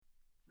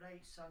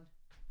Right, son.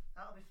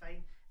 That'll be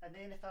fine. And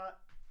then if I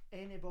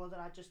any bother,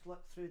 I just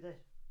look through the.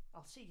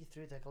 I'll see you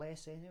through the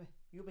glass anyway.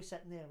 You'll be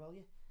sitting there, will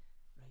you?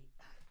 Right.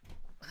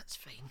 That's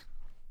fine.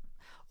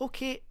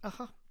 Okay.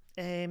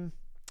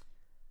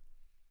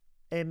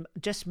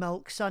 Just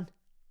milk, son.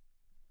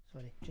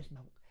 Sorry, just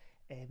milk.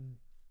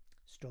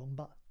 Strong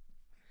butter.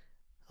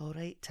 All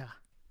right.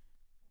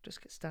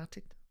 Just get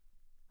started.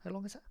 How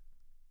long is it?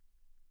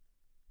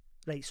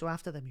 Right. So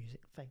after the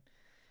music, fine.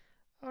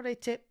 All right,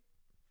 Tip.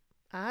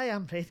 I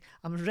am ready.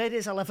 I'm ready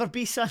as I'll ever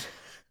be, son.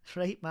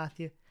 Right,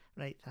 Matthew.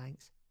 Right,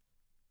 thanks.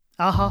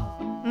 Do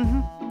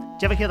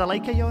you ever hear the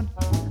like of yawn?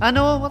 I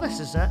know, well this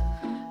is it.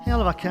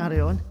 Hell of a carry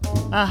on.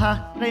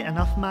 Right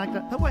enough,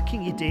 Margaret. But what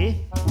can you do?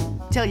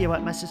 Tell you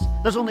what, missus,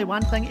 there's only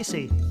one thing to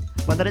say.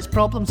 Whether it's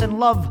problems in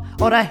love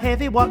or a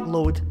heavy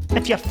workload,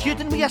 if you're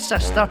feuding with your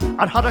sister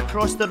or her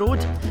across the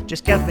road,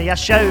 just give me a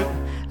shout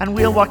and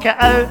we'll work it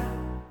out.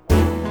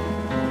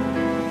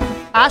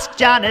 Ask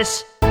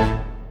Janice.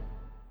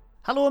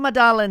 Hello, my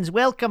darlings.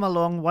 Welcome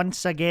along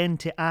once again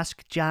to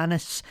Ask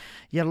Janice,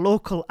 your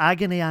local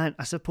agony aunt,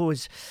 I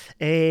suppose.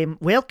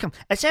 Welcome.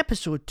 It's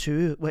episode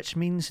 2, which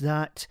means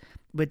that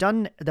we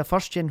done the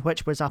first one,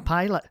 which was a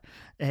pilot,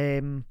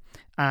 and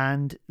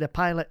the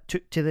pilot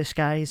took to the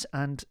skies,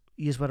 and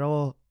yous were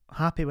all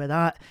happy with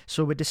that.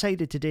 So we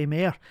decided to do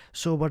more.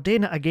 So we're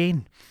doing it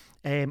again.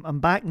 I'm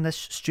back in this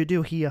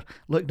studio here,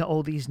 looking at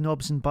all these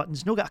knobs and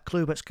buttons. No got a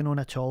clue what's going on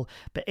at all.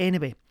 But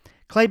anyway,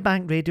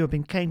 Clydebank Radio have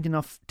been kind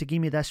enough to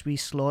give me this wee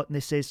slot, and they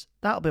says,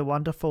 that'll be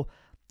wonderful.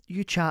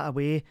 You chat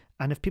away,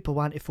 and if people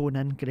want to phone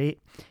in,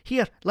 great.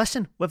 Here,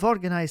 listen, we've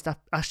organised a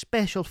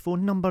special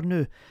phone number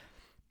now.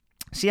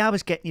 See, I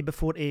was getting you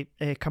before to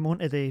come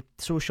onto the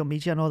social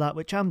media and all that,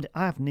 which I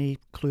have no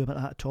clue about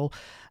that at all.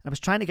 And I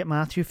was trying to get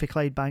Matthew for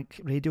Clydebank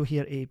Radio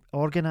here to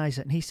organise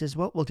it, and he says,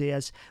 what we'll do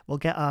is we'll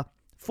get a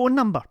phone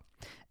number.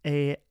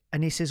 And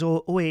he says,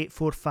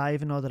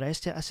 0845 and all the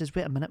rest of it. I says,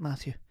 wait a minute,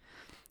 Matthew.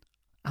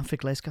 I'm for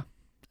Glasgow,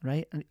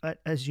 right? And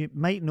as you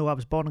might know, I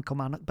was born in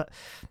Kilmarnock, but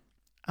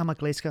I'm a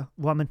Glasgow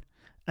woman.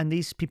 And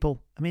these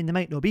people, I mean, they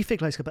might not be for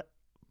Glasgow,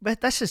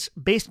 but this is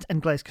based in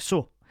Glasgow.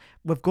 So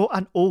we've got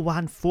an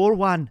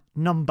 0141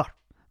 number,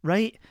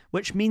 right?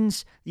 Which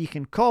means you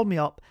can call me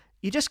up.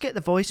 You just get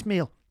the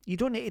voicemail. You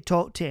don't need to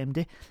talk to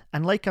MD.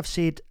 And like I've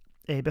said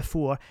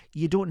before,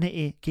 you don't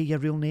need to give your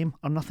real name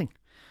or nothing.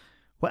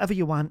 Whatever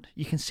you want,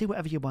 you can say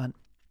whatever you want.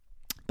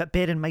 But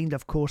bear in mind,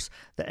 of course,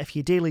 that if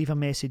you do leave a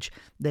message,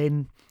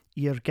 then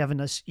you're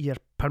giving us your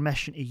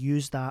permission to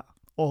use that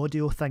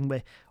audio thing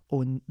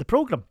on the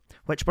programme,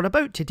 which we're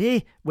about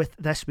today with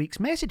this week's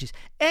messages.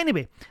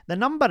 Anyway, the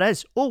number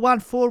is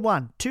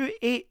 0141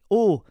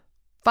 280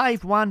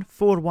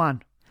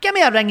 5141. Give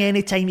me a ring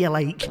anytime you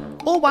like.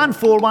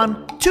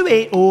 0141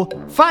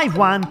 280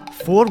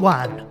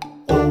 5141.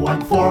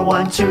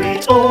 0141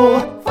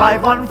 280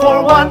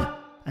 5141.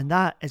 And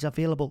that is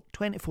available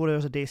 24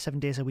 hours a day, 7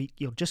 days a week.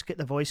 You'll just get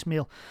the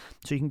voicemail.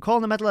 So you can call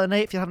in the middle of the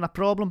night if you're having a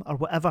problem or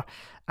whatever.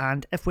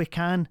 And if we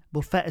can,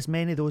 we'll fit as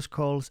many of those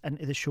calls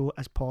into the show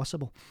as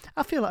possible.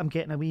 I feel like I'm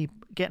getting a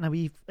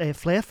wee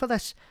flair for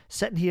this,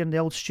 sitting here in the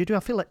old studio. I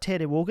feel like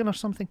Terry Wogan or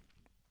something.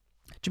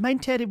 Do you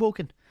mind Terry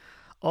Wogan?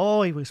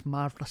 Oh, he was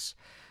marvellous.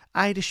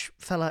 Irish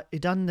fella. He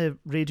done the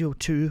Radio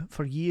 2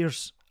 for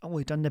years. Oh,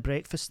 he done the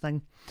breakfast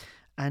thing.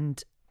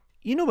 And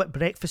you know what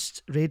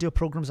breakfast radio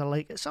programmes are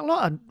like. It's a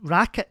lot of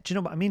racket, do you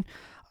know what I mean?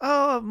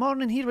 Oh,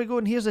 morning, here we go,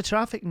 and here's the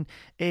traffic,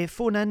 and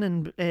phone in,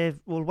 and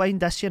we'll wind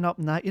this one up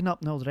and that one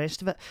up and all the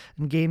rest of it,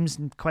 and games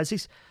and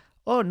quizzes.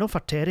 Oh, no for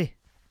Terry.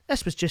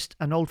 This was just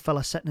an old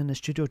fella sitting in the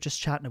studio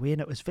just chatting away,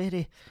 and it was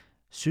very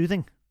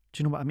soothing.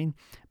 Do you know what I mean?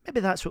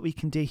 Maybe that's what we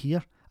can do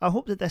here. I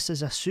hope that this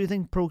is a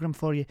soothing programme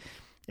for you,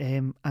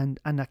 and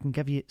I can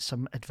give you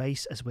some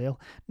advice as well.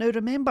 Now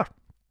remember,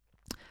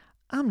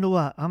 I'm no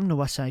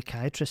a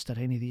psychiatrist or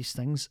any of these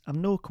things. I'm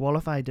no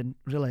qualified in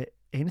really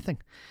anything.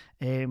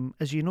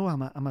 As you know,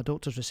 I'm a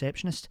doctor's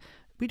receptionist.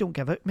 We don't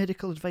give out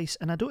medical advice,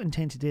 and I don't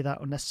intend to do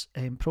that on this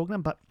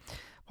programme. But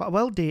what I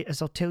will do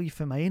is I'll tell you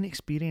from my own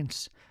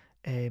experience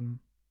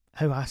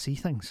how I see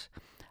things.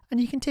 And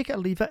you can take it or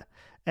leave it.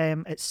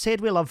 It's said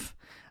with love,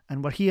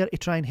 and we're here to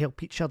try and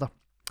help each other.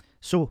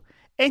 So,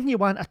 anything you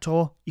want at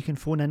all, you can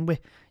phone in with.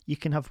 You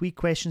can have wee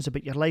questions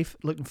about your life,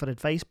 looking for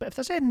advice. But if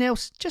there's anything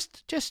else,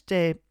 just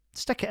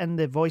stick it in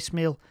the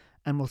voicemail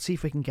and we'll see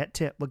if we can get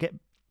to it. We'll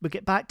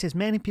get back to as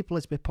many people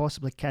as we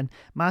possibly can.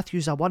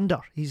 Matthew's a wonder.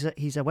 He's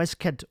a whiz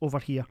kid over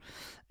here.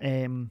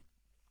 And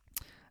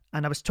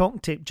I was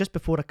talking to, just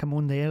before I come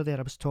on the air there,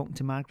 I was talking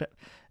to Margaret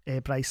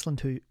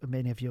Bryceland, who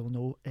many of you will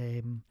know.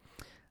 And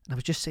I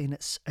was just saying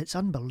it's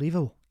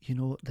unbelievable, you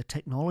know, the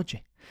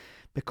technology.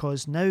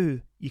 Because now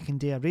you can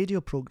do a radio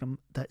programme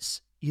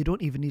you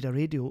don't even need a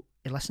radio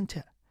to listen to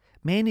it.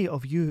 Many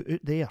of you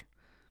out there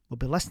will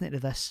be listening to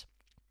this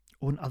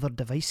on other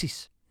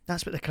devices.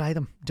 That's what they cry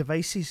them,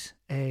 devices.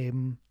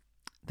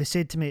 They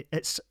said to me,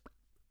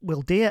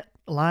 we'll do it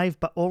live,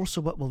 but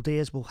also what we'll do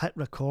is we'll hit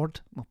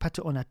record, we'll put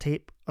it on a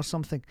tape or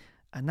something,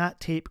 and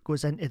that tape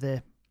goes into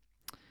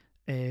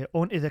the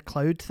onto the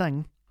cloud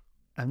thing,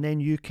 and then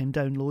you can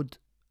download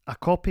a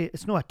copy.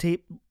 It's not a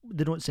tape.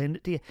 They don't send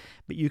it to you,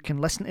 but you can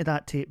listen to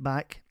that tape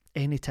back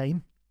any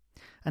time.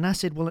 And I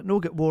said, will it no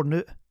get worn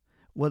out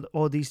with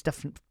all these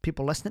different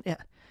people listening to it?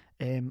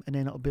 And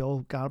then it'll be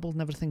all garbled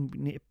and everything.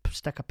 You need to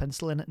stick a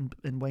pencil in it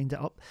and wind it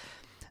up.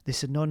 They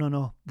said,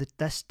 no.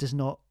 This does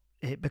not.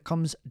 It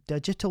becomes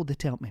digital, they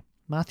tell me.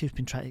 Matthew's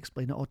been trying to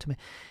explain it all to me.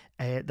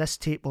 This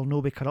tape will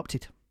no be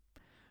corrupted.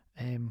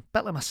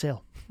 Bit like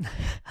myself.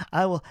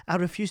 I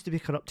refuse to be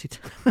corrupted.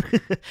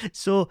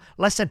 So,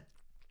 listen.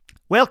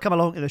 Welcome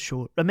along to the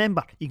show.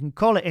 Remember, you can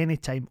call it any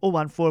time.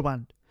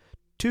 0141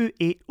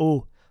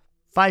 280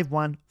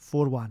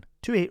 5141.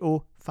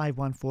 280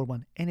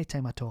 5141.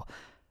 Anytime at all.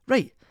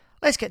 Right,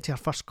 let's get to our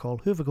first call.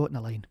 Who have we got in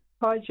the line?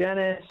 Hi,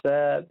 Janice.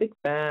 Big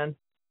fan.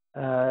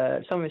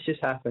 Something's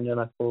just happened, and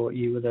I thought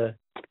you were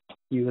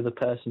the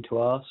person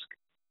to ask.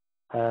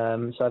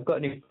 So I've got a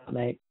new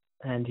flatmate,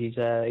 and he's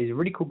a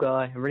really cool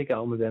guy. I really get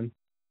on with him.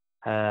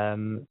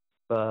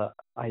 But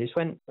I just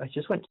went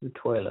to the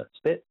toilet. It's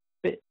a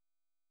bit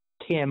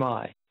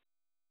TMI,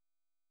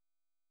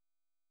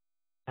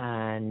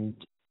 and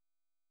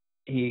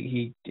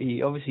he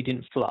obviously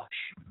didn't flush,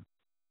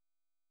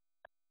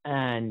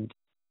 and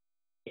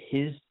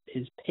his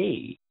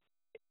pee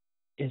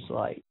is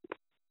like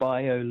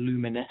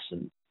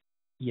bioluminescent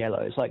yellow.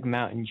 It's like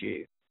Mountain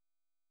Dew,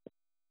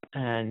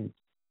 and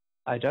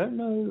I don't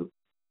know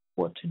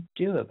what to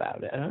do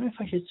about it. I don't know if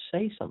I should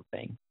say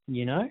something,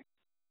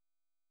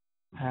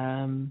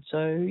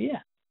 So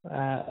yeah,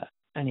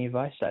 any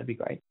advice, that'd be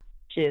great.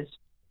 Cheers.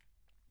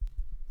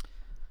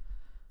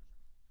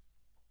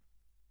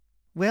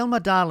 Well, my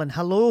darling,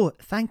 hello.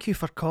 Thank you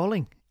for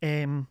calling.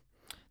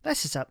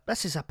 This is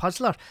a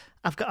puzzler.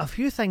 I've got a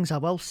few things I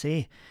will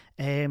say.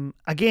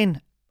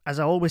 Again, as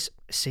I always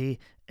say,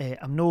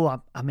 I'm no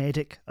a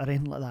medic or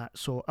anything like that,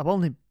 so I will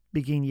only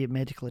be giving you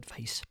medical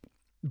advice.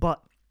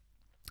 But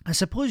I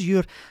suppose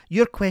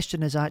your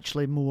question is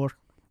actually more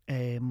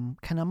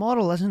kind of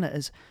moral, isn't it?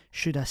 Is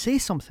should I say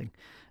something?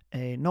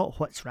 Not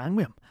what's wrong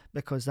with him,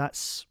 because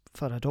that's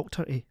for a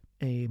doctor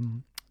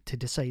to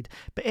decide.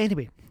 But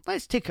anyway,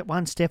 let's take it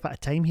one step at a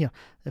time here.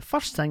 The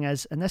first thing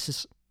is, and this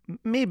is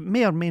may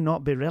or may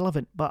not be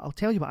relevant, but I'll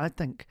tell you what I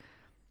think.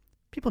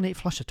 People need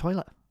to flush the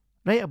toilet.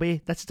 Right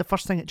away, this is the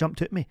first thing that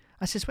jumped out at me.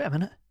 I says, wait a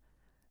minute.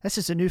 This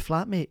is a new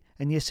flatmate,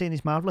 and you're saying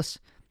he's marvellous.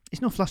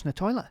 He's not flushing the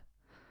toilet.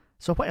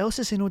 So what else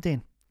is he not doing?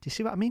 Do you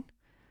see what I mean?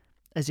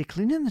 Is he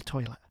cleaning the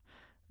toilet?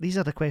 These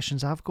are the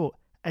questions I've got.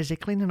 Is he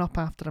cleaning up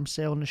after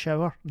himself in the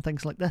shower and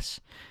things like this?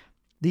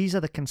 These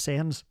are the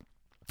concerns.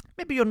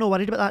 Maybe you're not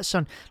worried about that,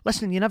 son.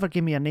 Listen, you never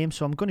gave me a name,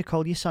 so I'm going to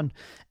call you son.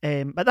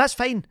 But that's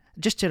fine.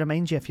 Just to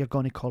remind you, if you're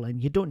going to call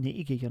in, you don't need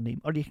to give your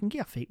name, or you can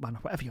give a fake one, or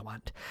whatever you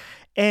want.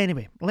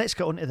 Anyway, let's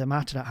get on to the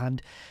matter at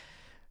hand.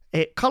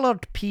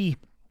 Coloured pee.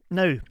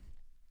 Now,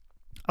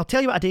 I'll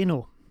tell you what I do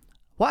know.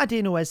 What I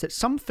do know is that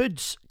some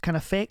foods can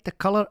affect the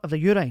colour of the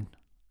urine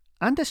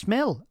and the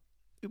smell.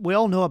 We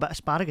all know about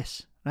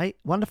asparagus, right?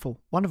 Wonderful,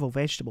 wonderful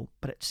vegetable,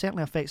 but it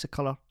certainly affects the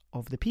colour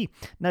of the pee.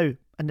 Now,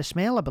 and the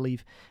smell, I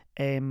believe.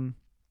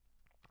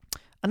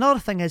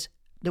 Another thing is,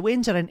 the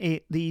Waynes are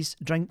into these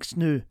drinks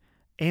now,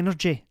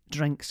 energy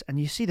drinks, and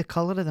you see the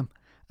colour of them,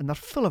 and they're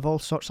full of all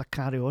sorts of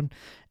carry-on.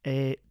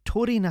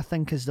 Taurine, I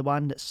think, is the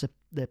one that's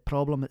the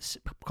problem, that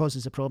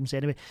causes the problems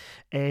anyway.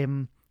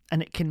 And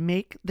it can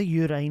make the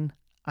urine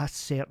a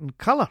certain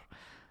colour.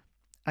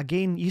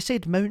 Again, you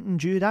said Mountain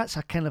Dew, that's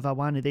a kind of a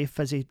one of the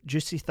fizzy,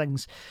 juicy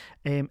things.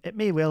 It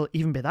may well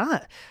even be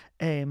that.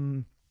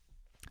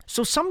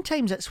 So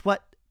sometimes it's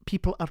what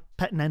people are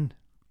putting in.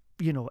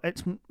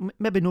 It's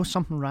maybe know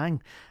something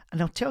wrong.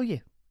 And I'll tell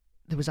you,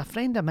 there was a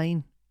friend of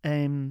mine,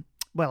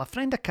 a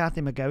friend of Kathy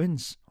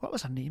McGowan's. What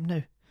was her name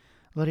now?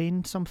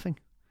 Lorraine something.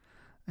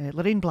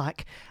 Lorraine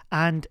Black.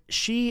 And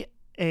she,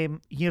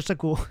 years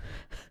ago,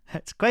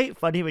 it's quite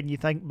funny when you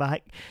think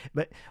back,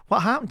 but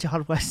what happened to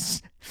her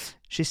was,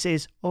 she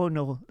says, oh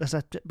no, there's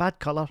a bad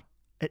colour.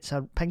 It's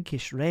a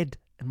pinkish red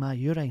in my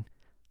urine.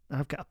 And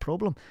I've got a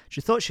problem.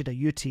 She thought she had a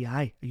UTI,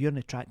 a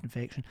urinary tract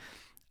infection.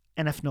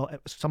 And if not, it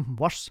was something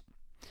worse.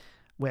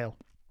 Well,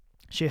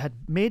 she had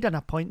made an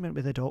appointment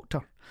with the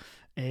doctor,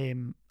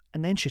 and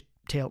then she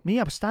told me,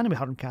 I was standing with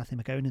her and Kathy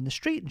McGowan in the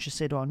street, and she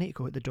said, I need to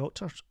go to the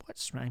doctor.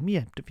 What's wrong with me,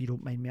 if you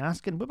don't mind me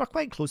asking? We were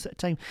quite close at the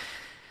time.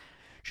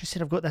 She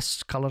said, I've got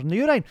this colour in the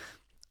urine.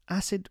 I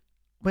said,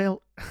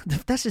 well,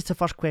 this is the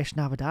first question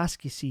I would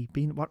ask, you see,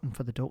 being working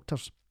for the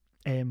doctors.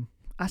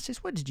 I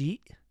says, what did you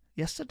eat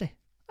yesterday?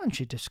 And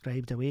she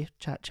described away,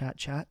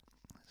 chat.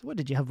 What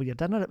did you have with your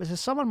dinner? It was a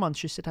summer month.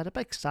 She said, I had a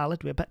big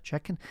salad with a bit of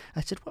chicken. I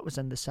said, what was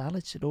in the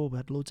salad? She said, we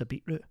had loads of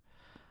beetroot.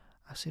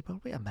 I said,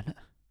 well, wait a minute.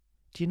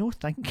 Do you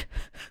think?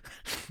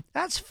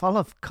 That's full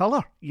of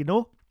colour,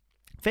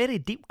 Very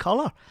deep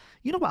colour.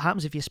 You know what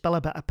happens if you spill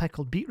a bit of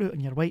pickled beetroot on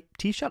your white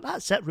t-shirt?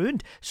 That's it,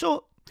 ruined.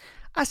 So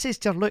I says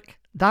to her, look,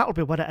 that'll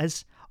be what it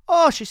is.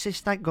 Oh, she says,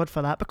 thank God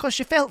for that, because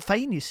she felt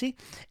fine, you see.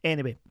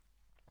 Anyway,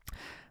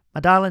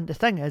 my darling, the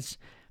thing is,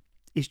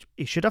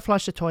 he should have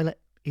flushed the toilet.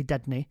 He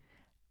didn't.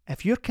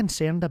 If you're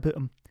concerned about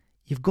him,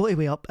 you've got to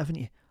weigh up, haven't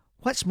you?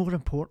 What's more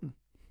important?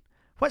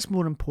 What's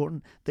more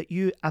important, that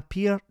you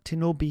appear to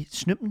no be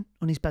snooping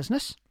on his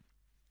business,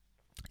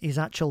 his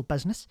actual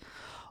business,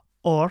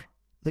 or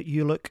that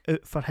you look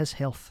out for his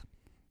health?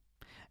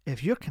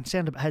 If you're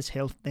concerned about his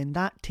health, then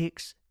that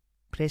takes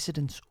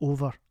precedence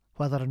over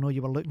whether or not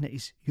you were looking at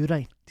his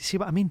urine. Do you see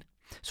what I mean?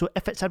 So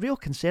if it's a real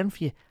concern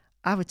for you,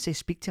 I would say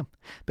speak to him,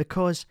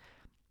 because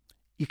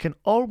you can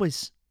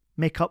always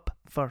make up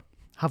for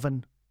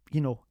having,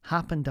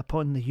 happened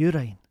upon the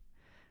urine.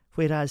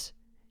 Whereas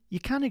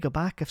you can't go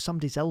back if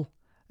somebody's ill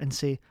and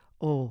say,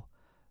 oh,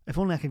 if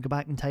only I could go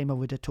back in time, I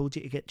would have told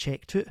you to get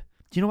checked out. Do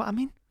you know what I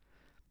mean?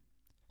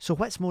 So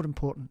what's more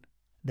important,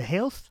 the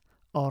health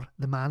or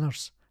the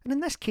manners? And in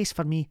this case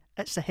for me,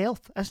 it's the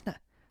health, isn't it?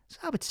 So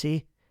I would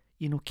say,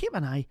 keep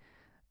an eye,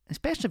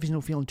 especially if he's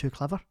not feeling too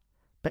clever.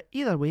 But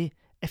either way,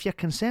 if you're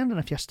concerned and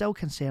if you're still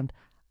concerned,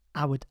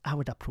 I would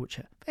approach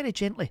it very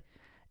gently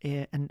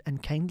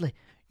and kindly.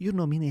 You're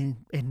not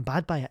meaning anything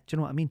bad by it. Do you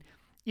know what I mean?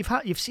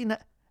 You've seen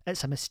it.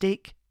 It's a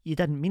mistake. You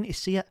didn't mean to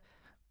see it.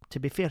 To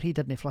be fair, he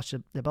didn't flush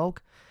the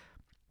bog.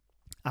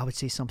 I would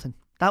say something.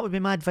 That would be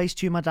my advice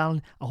to you, my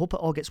darling. I hope it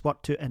all gets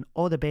worked out, and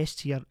all the best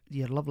to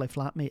your lovely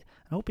flatmate.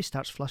 I hope he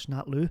starts flushing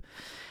that loo.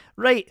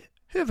 Right,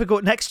 who have we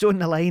got next on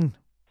the line?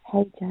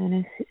 Hi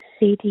Janice, it's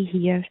Sadie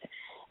here.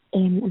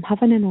 I'm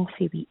having an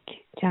awful week,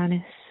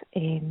 Janice.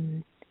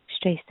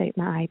 Stressed out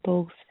my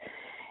eyeballs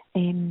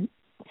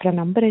for a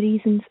number of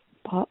reasons,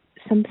 but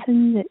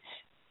something that's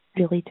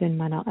really doing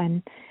my nut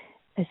in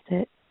is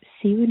that,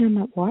 see, when I'm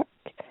at work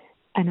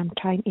and I'm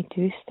trying to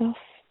do stuff,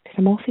 because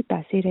I'm awfully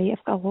busy, right?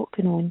 I've got a lot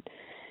going on.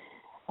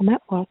 I'm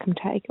at work, I'm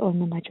trying to get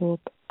on with my job,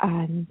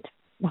 and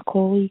my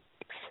colleagues,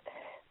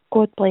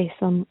 God bless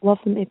them, love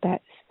them to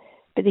bits,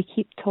 but they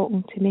keep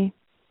talking to me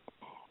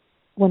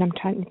when I'm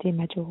trying to do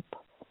my job,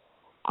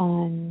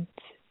 and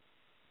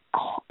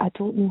I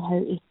don't know how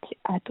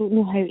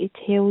to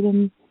tell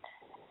them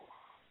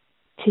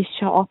to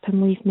shut up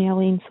and leave me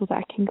alone so that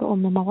I can get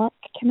on with my work,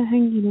 kind of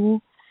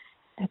thing,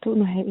 I don't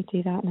know how to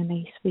do that in a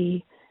nice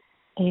way.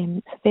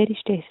 It's a very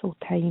stressful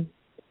time.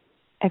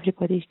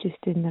 Everybody's just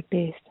doing their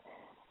best.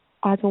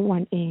 I don't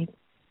want to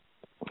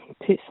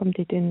put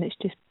somebody down that's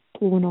just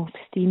blowing off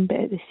steam, but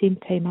at the same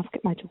time I've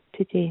got my job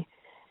to do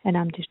and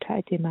I'm just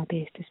trying to do my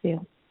best as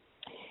well.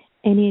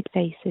 Any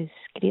advice is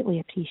greatly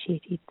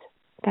appreciated.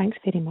 Thanks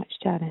very much,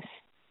 Janice.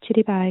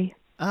 Cheery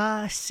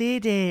bye.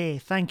 Sadie,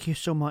 thank you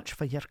so much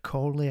for your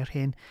call there,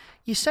 hen.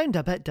 You sound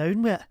a bit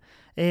down with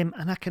it,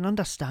 and I can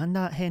understand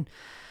that, hen.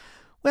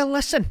 Well,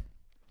 listen,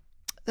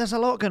 there's a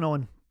lot going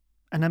on,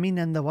 and I mean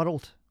in the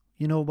world.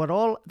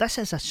 This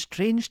is a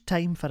strange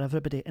time for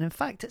everybody, and in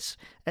fact it's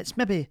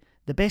maybe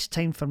the best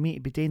time for me to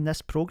be doing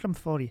this programme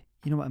for you,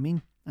 you know what I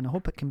mean? And I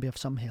hope it can be of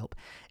some help.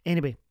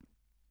 Anyway,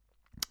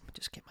 I'll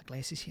just get my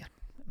glasses here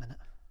a minute,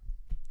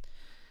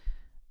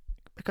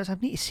 because I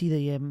need to see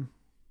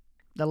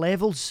the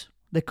levels,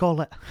 they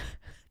call it,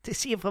 to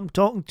see if I'm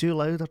talking too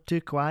loud or too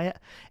quiet.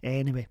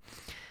 Anyway,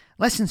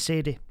 listen,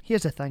 Sadie,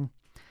 here's the thing.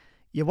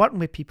 You're working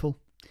with people,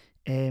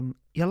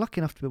 you're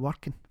lucky enough to be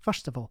working,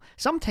 first of all.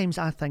 Sometimes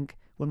I think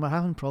when we're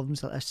having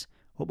problems like this,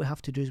 what we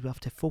have to do is we have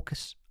to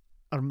focus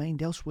our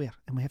mind elsewhere,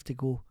 and we have to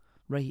go,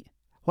 right,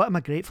 what am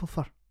I grateful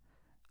for?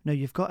 Now,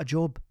 you've got a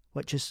job,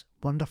 which is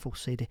wonderful,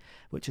 Sadie,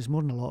 which is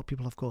more than a lot of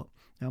people have got.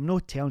 Now, I'm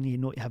not telling you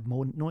not to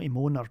moan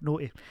or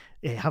not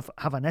to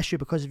have an issue,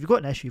 because if you've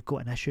got an issue, you've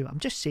got an issue. I'm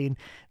just saying,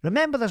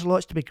 remember, there's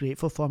lots to be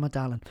grateful for, my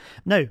darling.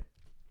 Now,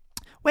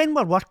 when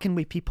we're working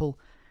with people,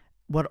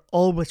 we're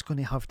always going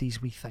to have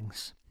these wee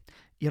things.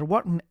 You're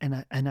working in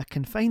a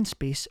confined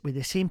space with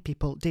the same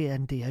people day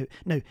in, day out.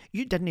 Now,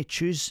 you didn't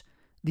choose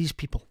these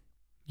people.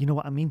 You know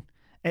what I mean?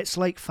 It's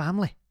like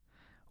family.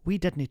 We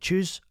didn't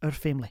choose our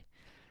family.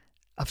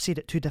 I've said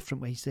it two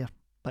different ways there,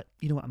 but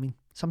you know what I mean.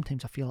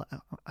 Sometimes I feel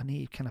like I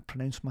need to kind of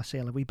pronounce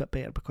myself a wee bit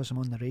better because I'm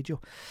on the radio.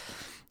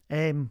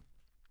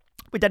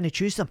 We didn't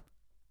choose them,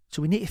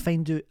 so we need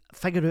to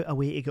figure out a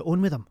way to get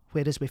on with them.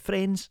 Whereas with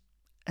friends,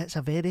 it's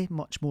a very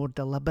much more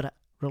deliberate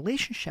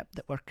relationship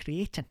that we're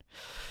creating.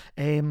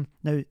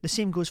 Now, the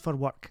same goes for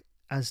work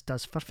as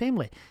does for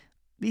family.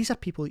 These are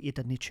people that you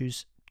didn't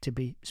choose to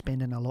be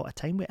spending a lot of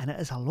time with, and it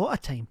is a lot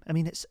of time. I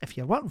mean, if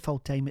you're working full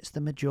time, it's the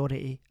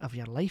majority of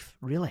your life,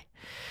 really.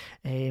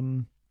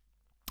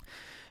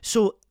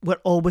 So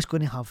we're always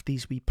going to have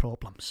these wee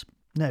problems.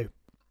 Now,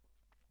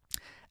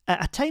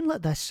 at a time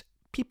like this,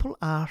 people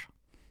are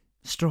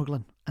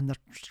struggling, and they're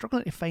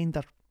struggling to find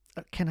their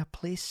kind of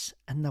place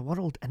in the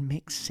world and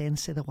make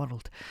sense of the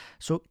world.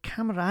 So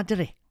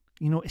camaraderie,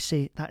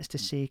 that is to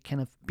say,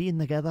 kind of being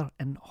together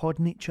and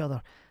holding each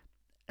other,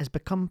 has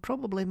become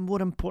probably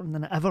more important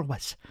than it ever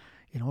was.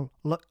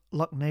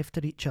 Looking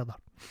after each other.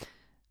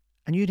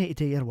 And you need to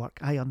do your work,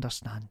 I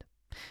understand.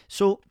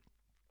 So,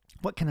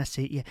 what can I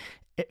say to you?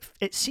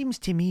 It seems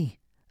to me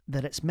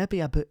that it's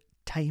maybe about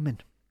timing.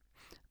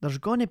 There's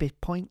going to be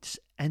points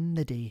in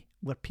the day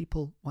where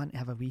people want to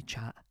have a wee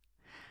chat.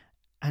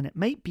 And it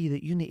might be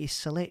that you need to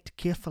select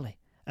carefully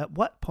at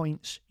what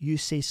points you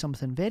say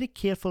something very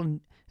careful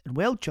and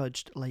well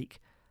judged, like,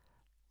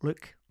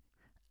 look,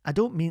 I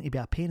don't mean to be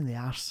a pain in the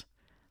arse,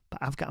 but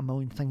I've got a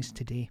million things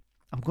to do.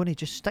 I'm going to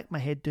just stick my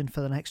head down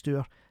for the next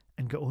hour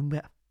and get on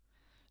with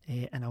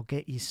it. And I'll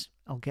get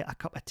a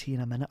cup of tea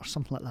in a minute or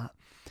something like that.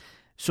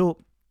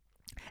 So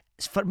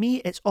for me,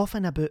 it's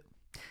often about,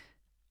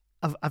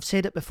 I've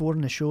said it before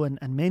in the show, and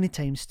many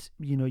times,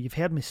 you've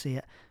heard me say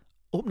it,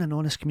 open and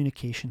honest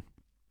communication.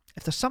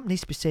 If there's something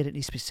needs to be said, it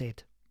needs to be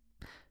said.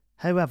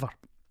 However,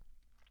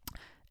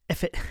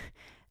 if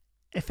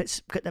it's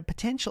got the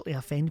potential to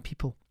offend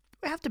people,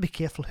 we have to be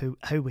careful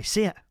how we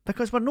say it,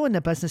 because we're not in the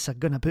business of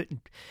going about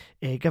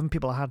and giving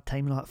people a hard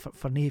time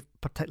for no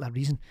particular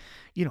reason,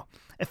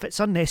 if it's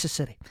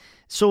unnecessary.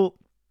 So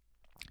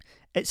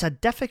it's a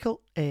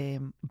difficult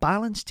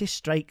balance to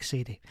strike,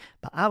 Sadie,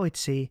 but I would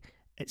say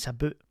it's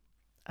about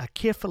a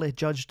carefully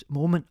judged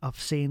moment of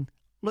saying,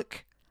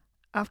 look,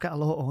 I've got a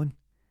lot on.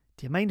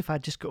 Do you mind if I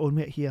just get on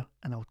with it here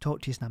and I'll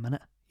talk to you in a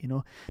minute?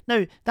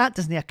 Now, that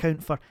doesn't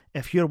account for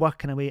if you're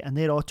working away and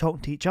they're all talking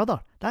to each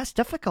other. That's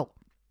difficult.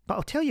 But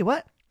I'll tell you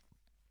what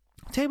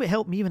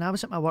helped me when I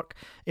was at my work.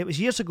 It was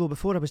years ago,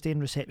 before I was doing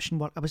reception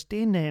work. I was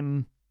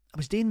doing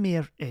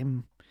more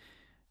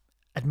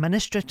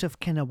administrative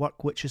kind of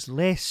work, which is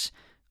less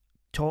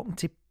talking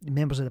to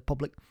members of the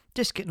public,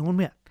 just getting on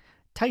with it,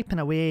 typing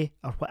away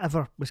or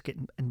whatever was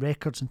getting in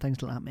records and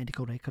things like that,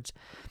 medical records.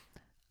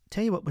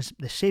 Tell you what was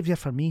the saviour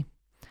for me.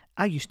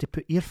 I used to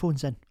put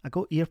earphones in. I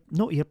got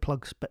not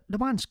earplugs, but the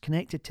ones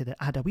connected to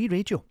I had a wee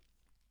radio,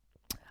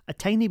 a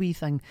tiny wee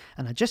thing,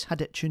 and I just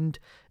had it tuned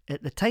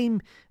at the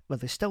time. Well,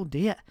 they still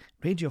do it.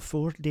 Radio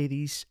 4 do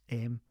these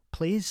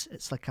plays.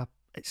 It's like a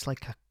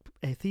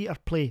theatre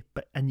play,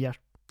 but in your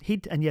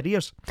head, in your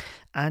ears,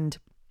 and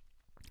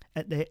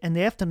in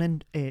the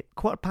afternoon,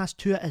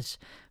 2:15 it is,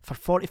 for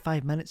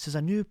 45 minutes, there's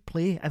a new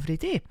play every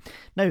day.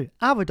 Now,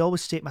 I would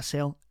always say to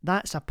myself,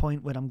 that's a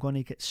point where I'm going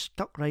to get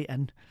stuck right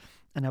in.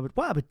 And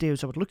what I would do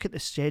is I would look at the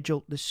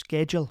schedule,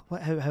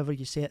 however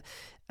you say it,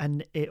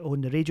 and on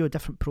the radio,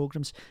 different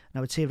programmes, and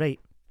I would say, right,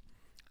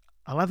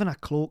 11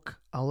 o'clock,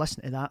 I'll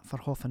listen to that for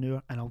half an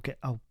hour, and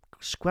I'll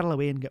squirrel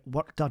away and get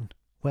work done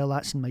while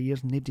that's in my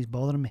ears and nobody's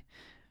bothering me.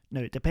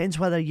 Now, it depends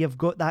whether you've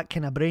got that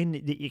kind of brain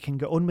that you can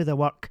get on with the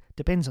work.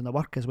 Depends on the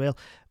work as well,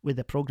 with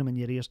the programme in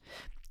your ears.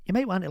 You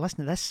might want to listen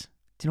to this.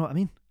 Do you know what I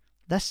mean?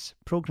 This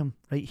programme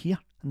right here.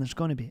 And there's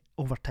going to be,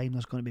 over time,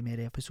 there's going to be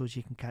many episodes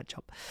you can catch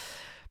up.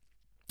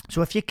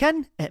 So if you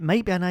can, it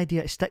might be an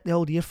idea to stick the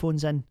old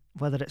earphones in,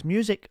 whether it's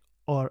music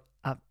or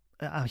I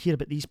hear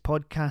about these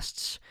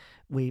podcasts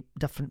with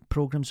different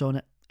programmes on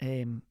it.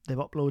 They've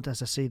uploaded,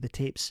 as I say, the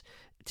tapes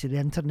to the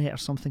internet or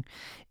something.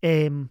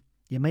 You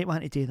might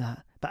want to do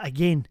that. But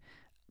again,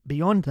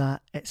 beyond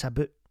that, it's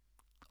about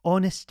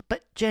honest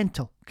but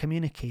gentle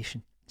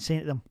communication.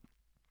 Saying to them,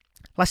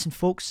 listen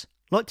folks,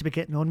 lot to be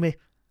getting on with.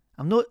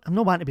 I'm not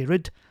wanting to be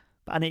rude,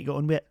 but I need to get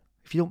on with it.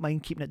 If you don't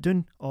mind keeping it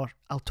down, or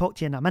I'll talk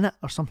to you in a minute,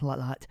 or something like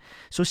that.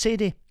 So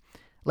Sadie,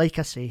 like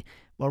I say,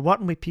 we're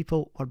working with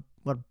people,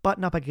 we're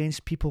butting up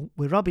against people,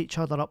 we rub each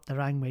other up the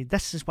wrong way.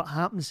 This is what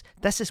happens.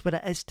 This is what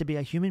it is to be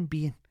a human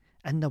being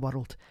in the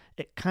world.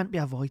 It can't be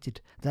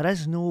avoided. There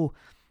is no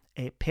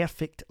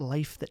perfect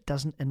life that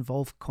doesn't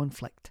involve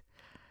conflict.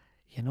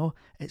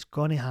 It's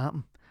going to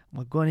happen.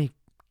 We're going to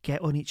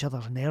get on each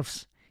other's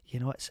nerves.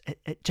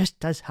 It just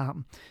does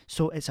happen.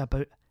 So it's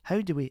about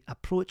how do we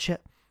approach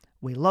it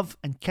with love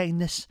and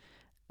kindness,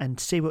 and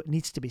say what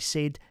needs to be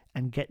said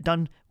and get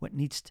done what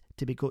needs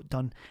to be got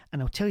done.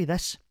 And I'll tell you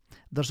this,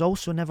 there's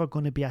also never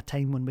going to be a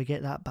time when we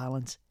get that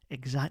balance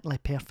exactly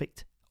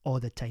perfect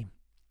all the time.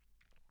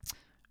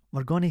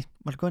 We're going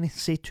to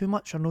say too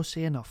much or not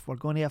say enough. We're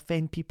going to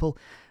offend people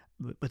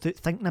without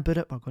thinking about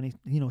it. We're going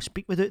to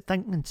speak without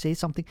thinking and say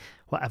something,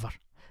 whatever.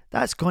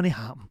 That's going to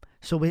happen.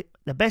 So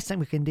the best thing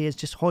we can do is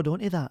just hold on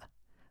to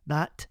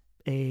that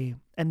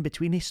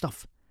in-betweeny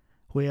stuff,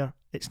 where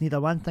it's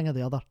neither one thing or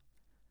the other.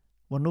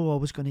 We're not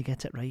always going to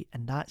get it right,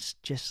 and that's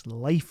just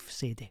life,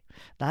 Sadie.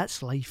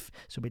 That's life.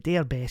 So we do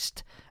our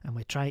best, and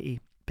we try to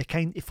be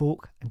kind to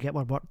folk and get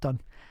our work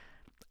done.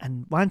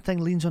 And one thing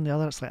leans on the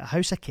other. It's like a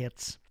house of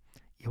cards.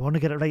 You want to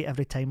get it right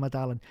every time, my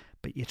darling,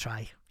 but you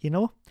try,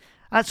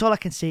 That's all I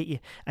can say to you.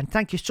 And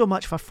thank you so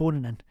much for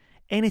phoning in.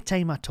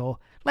 Anytime at all.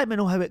 Let me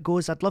know how it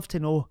goes. I'd love to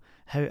know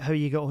how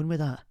you get on with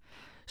that.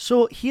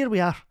 So here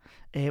we are.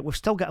 We've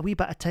still got a wee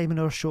bit of time in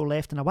our show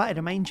left, and I want to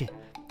remind you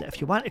that if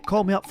you want to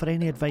call me up for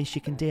any advice, you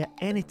can do it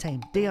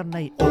anytime, day or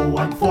night.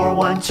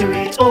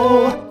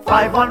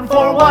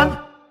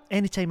 01412805141.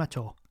 Anytime at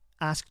all.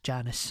 Ask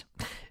Janice.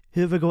 Who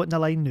have we got in the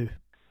line now?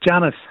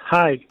 Janice,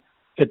 hi.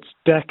 It's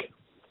Dick.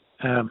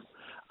 I'm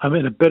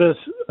in a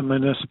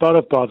spot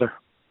of bother,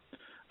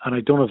 and I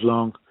don't have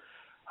long.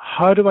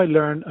 How do I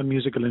learn a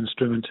musical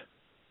instrument?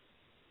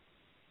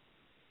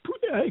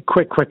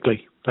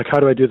 Quickly. Like,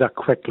 how do I do that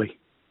quickly?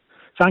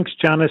 Thanks,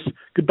 Janice.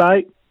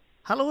 Goodbye.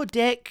 Hello,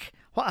 Dick.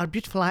 What a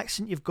beautiful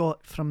accent you've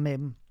got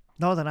from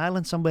Northern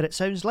Ireland, somewhere it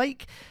sounds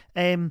like.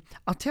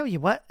 I'll tell you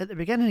what, at the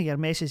beginning of your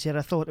message here,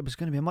 I thought it was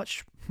going to be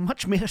much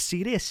more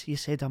serious. You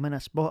said, I'm in a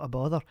spot of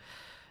bother.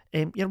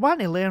 You're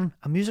wanting to learn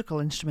a musical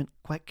instrument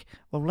quick.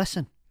 Well,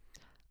 listen,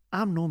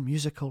 I'm no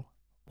musical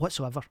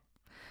whatsoever.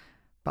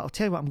 But I'll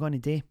tell you what I'm going to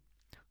do.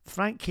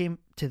 Frank came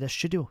to the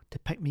studio to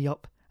pick me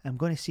up. I'm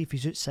going to see if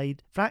he's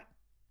outside. Frank?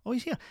 Oh,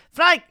 he's here.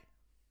 Frank!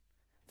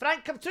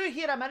 Frank, come through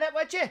here a minute,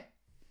 would you?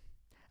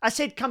 I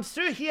said, come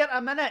through here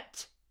a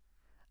minute.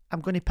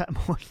 I'm going to put him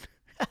on.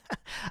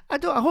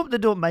 I hope they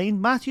don't mind.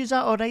 Matthew, is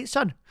that all right,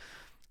 son?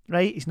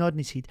 Right, he's nodding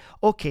his head.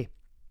 Okay,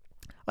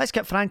 let's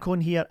get Frank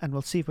on here and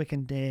we'll see if we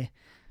can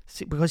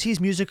see, because he's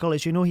musical,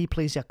 as you know, he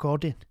plays the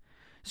accordion.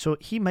 So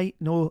he might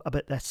know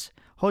about this.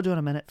 Hold on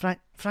a minute.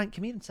 Frank,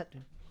 come here and sit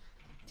down.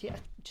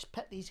 Just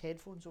put these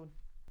headphones on.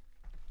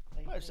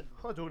 Right,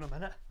 hold on a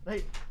minute.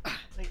 Right.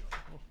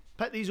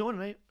 Put these on,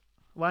 right?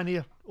 One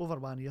ear, over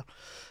one ear.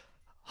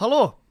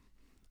 Hello.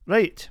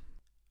 Right.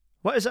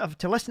 What is it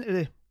to listen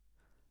to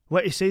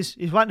what he says?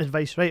 He's wanting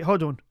advice. Right,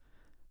 hold on.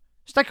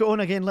 Stick it on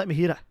again, let me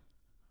hear it.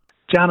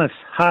 Janice,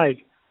 hi.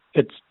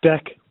 It's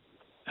Dick.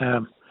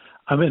 I'm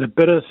in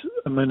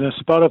a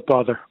spot of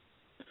bother,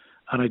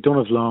 and I don't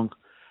have long.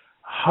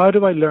 How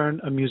do I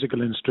learn a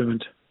musical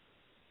instrument?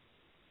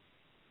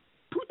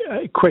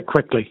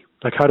 Quickly.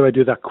 Like, how do I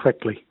do that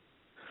quickly?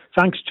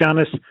 Thanks,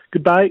 Janice.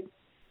 Goodbye.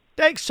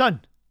 Dick,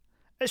 son.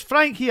 It's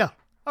Frank here.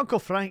 Uncle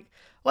Frank.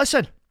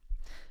 Listen.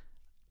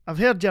 I've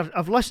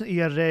listened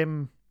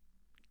to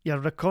your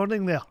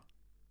recording there.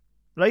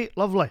 Right?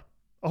 Lovely.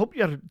 I hope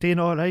you're doing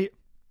alright.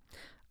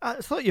 I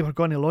thought you were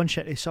going to launch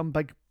into some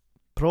big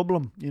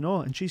problem, you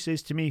know, and she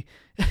says to me,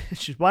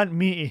 she's wanting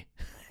me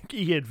to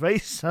give you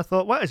advice. I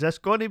thought, what is this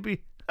going to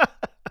be?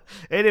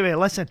 Anyway,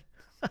 listen.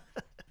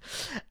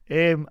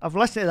 I've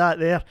listened to that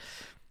there.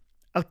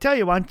 I'll tell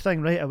you one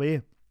thing right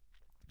away.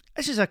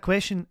 This is a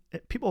question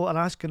that people are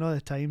asking all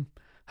the time.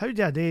 How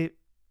do I do,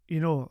 you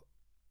know,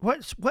 what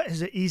is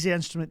the easy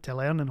instrument to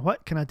learn and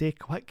what can I do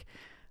quick?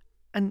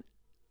 And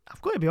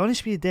I've got to be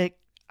honest with you, Dick,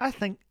 I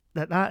think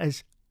that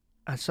is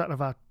a sort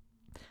of a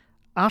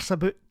arse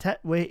about tit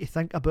way to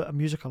think about a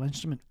musical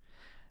instrument.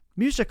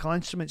 Musical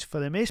instruments, for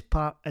the most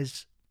part,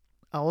 is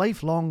a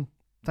lifelong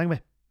thing,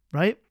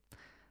 right?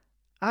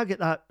 I get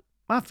that.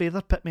 My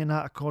father put me in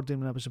that accordion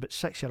when I was about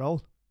 6 years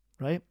old,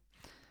 right?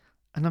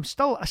 And I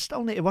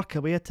still need to work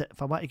away at it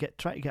if I want to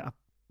try to get a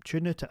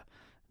tune out of it.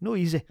 No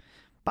easy.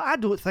 But I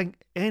don't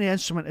think any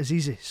instrument is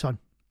easy, son.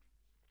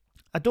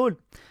 I don't.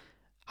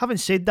 Having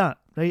said that,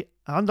 right,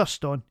 I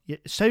understand.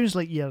 It sounds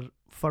like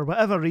for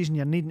whatever reason,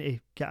 you're needing to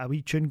get a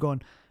wee tune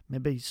going.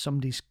 Maybe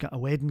somebody's got a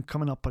wedding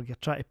coming up or you're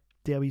trying to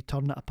do a wee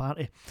turn at a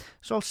party.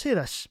 So I'll say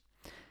this.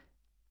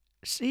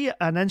 See,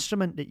 an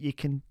instrument that you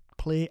can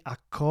play a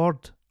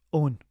chord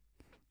on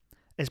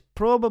is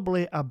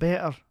probably a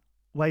better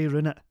way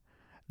around it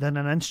than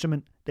an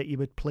instrument that you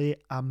would play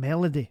a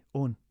melody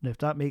on. Now, if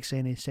that makes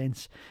any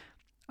sense.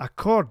 A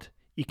chord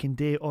you can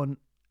do on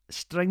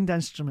stringed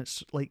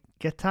instruments like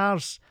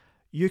guitars,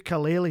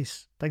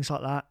 ukuleles, things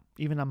like that,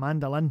 even a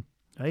mandolin,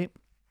 right?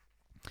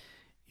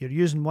 You're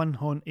using one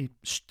horn to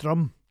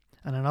strum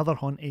and another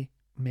horn to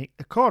make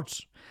the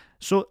chords.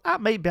 So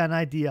that might be an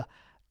idea.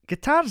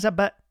 Guitar's a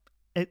bit,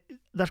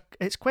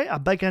 it's quite a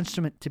big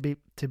instrument to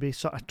be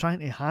sort of trying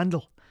to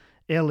handle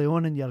early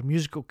on in your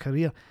musical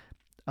career.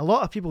 A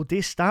lot of people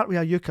do start with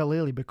a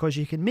ukulele because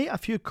you can make a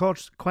few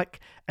chords quick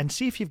and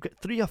see if you've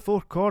got 3 or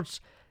 4 chords,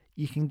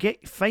 you can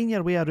find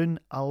your way around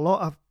a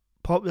lot of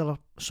popular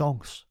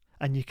songs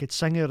and you could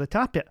sing out of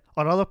tap it,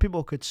 or other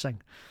people could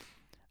sing.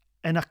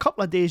 In a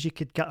couple of days you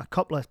could get a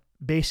couple of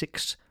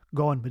basics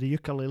going with the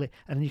ukulele,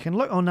 and you can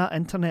look on that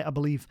internet, I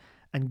believe,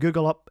 and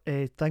Google up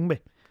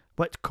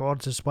what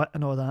chords is what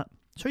and all that.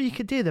 So you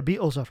could do the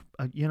Beatles or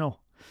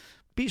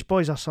Beach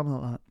Boys or something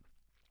like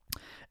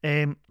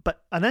that.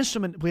 But an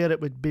instrument where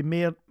it would be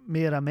more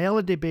a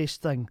melody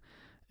based thing,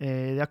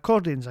 the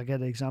accordion's a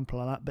good example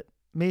of that, but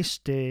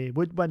most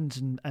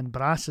woodwinds and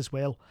brass as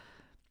well,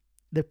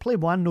 they play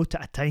one note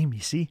at a time,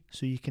 you see,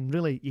 so you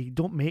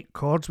don't make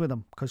chords with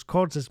them, because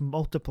chords is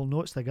multiple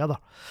notes together.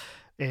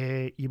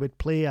 You would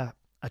play a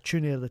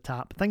tune out of the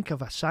tap. Think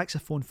of a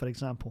saxophone, for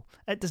example.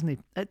 It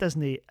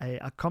doesn't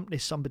accompany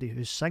somebody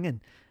who's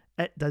singing.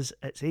 It does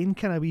its own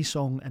kind of wee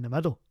song in the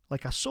middle,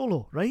 like a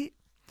solo, right?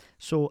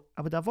 So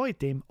I would avoid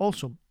them.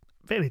 Also,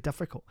 very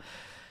difficult.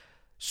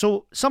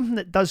 So something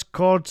that does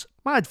chords,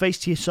 my advice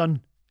to you,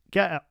 son,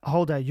 get a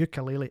hold of a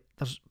ukulele.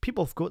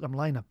 People have got them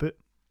lying about,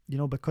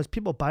 because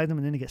people buy them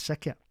and then they get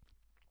sick of it.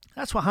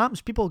 That's what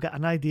happens. People get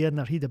an idea in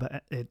their head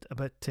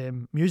about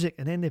music,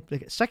 and then they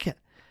get sick of it.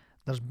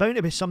 There's bound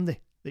to be somebody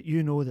that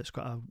that's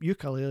got a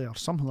ukulele or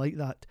something like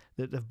that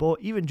they've bought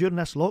even during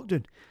this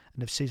lockdown, and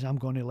they've says, I'm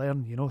going to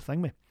learn,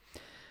 thing me.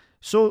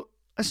 So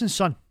listen,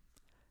 son,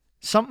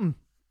 something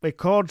with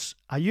chords,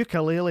 a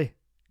ukulele,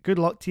 good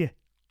luck to you.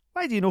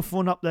 Why do you not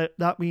phone up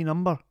that wee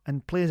number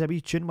and play us a wee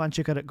tune once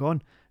you got it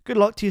gone? Good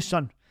luck to you,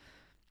 son.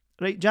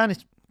 Right,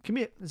 Janice, come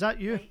here. Is that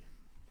you? Right.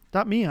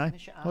 That me, aye?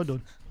 Hold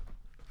on.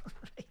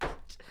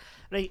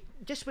 Right,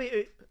 just wait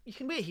out. You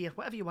can wait here,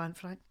 whatever you want,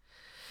 Frank.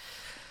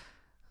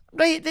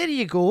 Right, there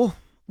you go.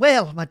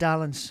 Well, my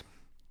darlings,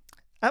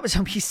 that was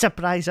a wee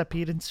surprise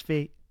appearance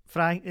for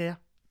Frank there.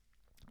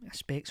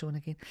 Specs on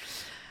again.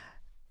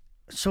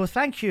 So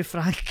thank you,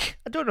 Frank.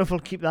 I don't know if I'll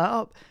keep that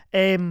up.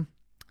 And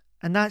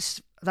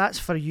that's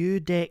for you,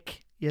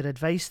 Dick. your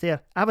advice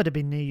there. I would have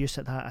been no use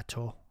at that at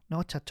all.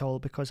 Not at all,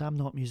 because I'm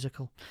not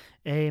musical.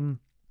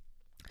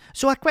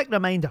 So a quick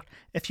reminder,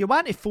 if you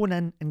want to phone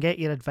in and get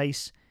your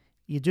advice,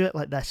 you do it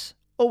like this: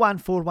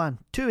 0141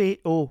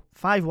 280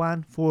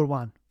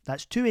 5141.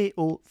 That's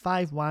 280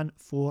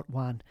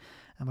 5141.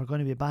 And we're going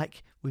to be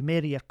back with more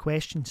of your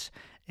questions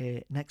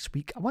next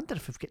week. I wonder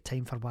if we've got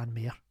time for one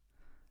more.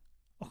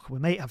 Oh, we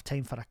might have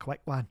time for a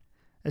quick one.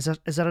 Is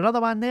there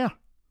another one there?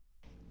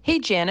 Hey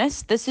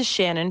Janice, this is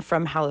Shannon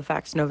from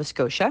Halifax, Nova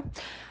Scotia.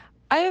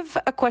 I have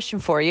a question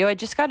for you. I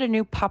just got a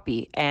new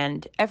puppy,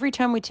 and every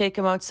time we take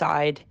him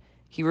outside,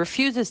 he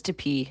refuses to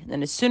pee.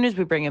 And as soon as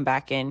we bring him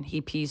back in,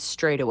 he pees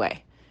straight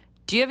away.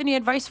 Do you have any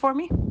advice for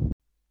me?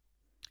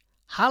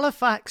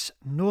 Halifax,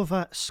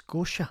 Nova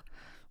Scotia,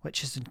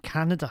 which is in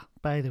Canada,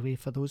 by the way,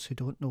 for those who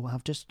don't know.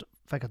 I've just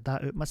figured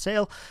that out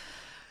myself.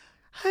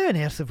 How on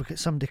earth have we got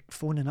somebody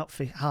phoning up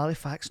for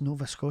Halifax,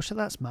 Nova Scotia?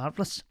 That's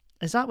marvellous.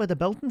 Is that where the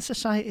Building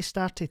Society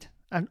started?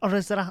 Or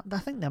is there I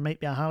think there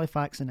might be a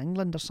Halifax in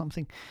England or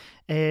something.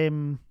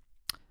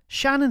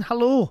 Shannon,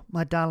 hello,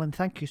 my darling.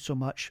 Thank you so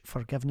much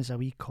for giving us a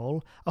wee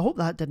call. I hope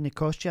that didn't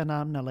cost you an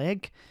arm and a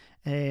leg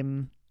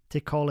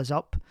to call us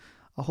up.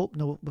 I hope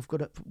no.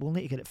 We'll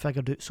need to get it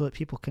figured out so that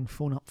people can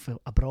phone up for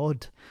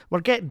abroad.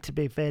 We're getting to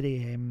be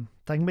very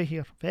thingy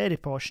here, very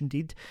posh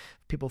indeed.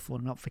 People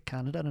phoning up for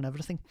Canada and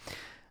everything.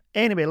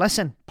 Anyway,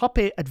 listen,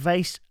 puppy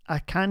advice I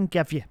can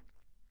give you.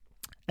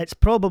 It's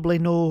probably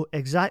no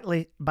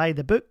exactly by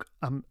the book.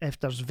 If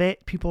there's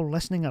vet people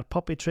listening or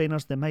puppy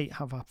trainers, they might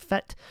have a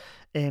fit.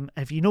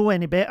 If you know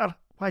any better,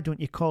 why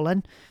don't you call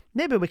in?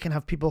 Maybe we can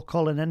have people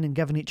calling in and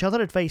giving each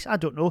other advice. I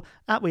don't know.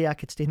 That way I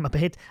could stay in my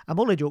bed. I'm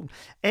only joking.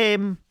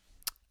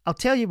 I'll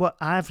tell you what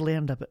I've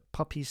learned about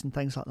puppies and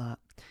things like that.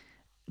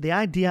 The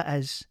idea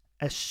is,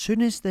 as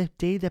soon as they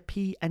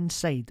pee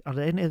inside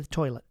or in the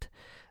toilet,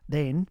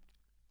 then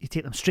you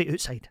take them straight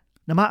outside,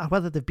 no matter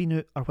whether they've been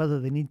out or whether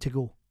they need to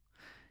go.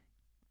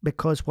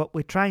 Because what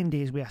we try and do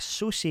is we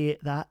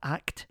associate that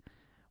act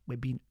with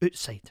being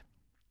outside.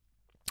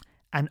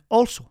 And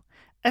also,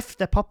 if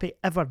the puppy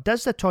ever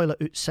does the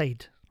toilet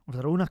outside of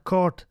their own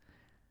accord,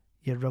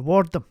 you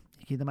reward them,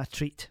 you give them a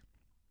treat.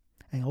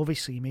 And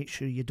obviously you make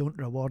sure you don't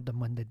reward them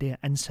when they do it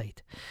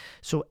inside.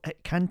 So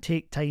it can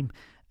take time.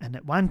 And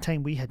at one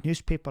time we had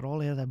newspaper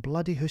all over the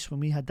bloody house when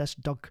we had this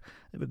dog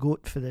that would go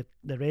out for the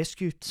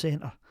rescue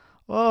centre.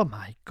 Oh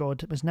my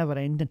God, it was never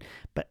ending.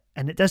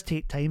 And it does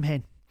take time,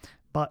 hen.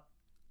 But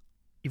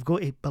you've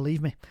got to,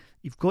 believe me,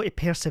 you've got to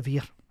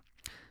persevere.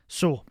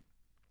 So,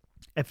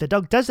 if the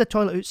dog does the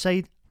toilet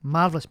outside,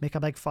 marvellous, make a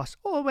big fuss.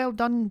 Oh, well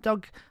done,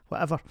 Doug,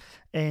 whatever.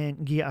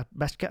 And give it a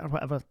biscuit or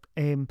whatever.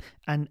 And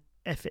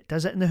if it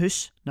does it in the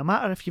house, no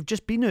matter if you've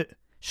just been out,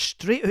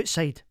 straight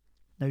outside.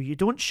 Now, you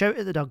don't shout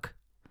at the dog,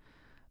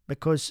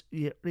 because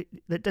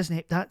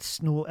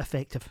that's no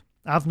effective.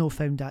 I've no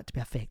found that to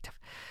be effective.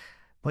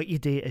 What you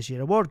do is you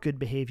reward good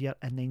behaviour,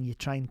 and then you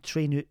try and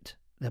train out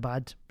the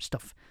bad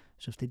stuff.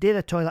 So if they do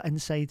the toilet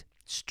inside,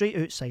 straight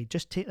outside,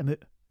 just take them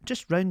out,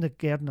 just round the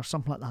garden or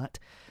something like that.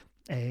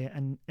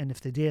 And if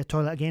they do the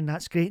toilet again,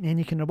 that's great, and then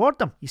you can reward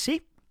them, you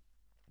see.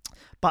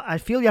 But I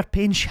feel your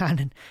pain,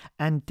 Shannon,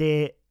 and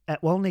it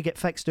will only get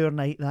fixed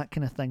overnight, that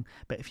kind of thing.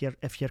 But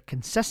if you're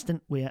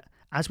consistent with it,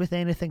 as with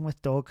anything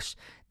with dogs,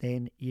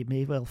 then you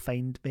may well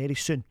find very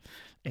soon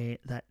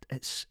that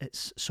it's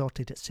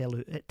sorted itself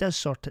out. It does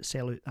sort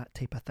itself out, that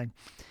type of thing.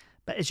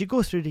 But as you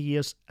go through the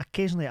years,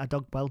 occasionally a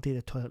dog will do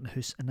the toilet in the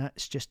house, and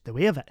that's just the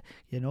way of it,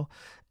 you know.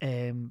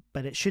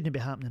 But it shouldn't be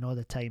happening all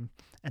the time,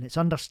 and it's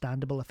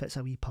understandable if it's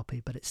a wee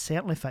puppy, but it's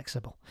certainly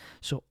fixable.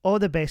 So all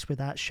the best with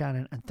that,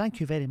 Shannon, and thank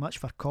you very much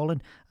for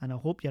calling, and I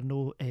hope you're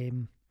no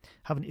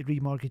having to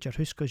remortgage your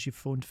house because you've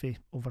phoned for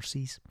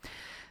overseas.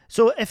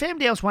 So if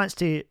anybody else wants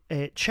to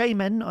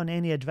chime in on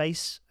any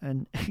advice,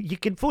 and you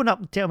can phone up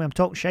and tell me I'm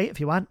talking shite if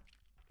you want.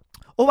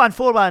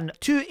 0141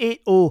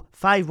 280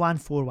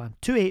 5141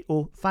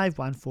 280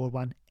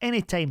 5141.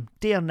 Anytime,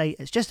 day or night,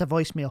 it's just a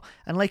voicemail.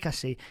 And like I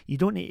say, you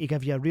don't need to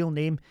give your real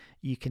name.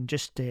 You can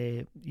just,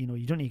 you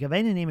don't need to give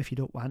any name if you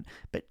don't want.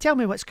 But tell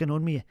me what's going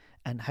on with you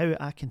and how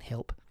I can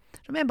help.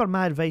 Remember,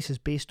 my advice is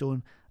based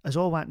on us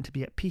all wanting to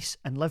be at peace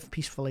and live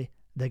peacefully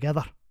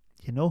together.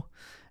 You know,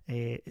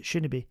 it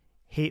shouldn't be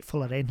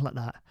hateful or anything like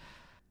that.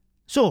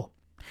 So,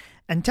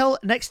 until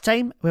next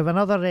time, we have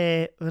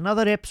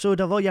another episode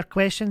of all your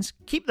questions.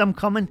 Keep them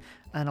coming,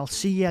 and I'll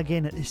see you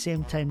again at the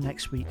same time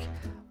next week.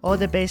 All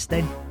the best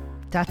then.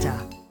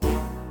 Ta-ta.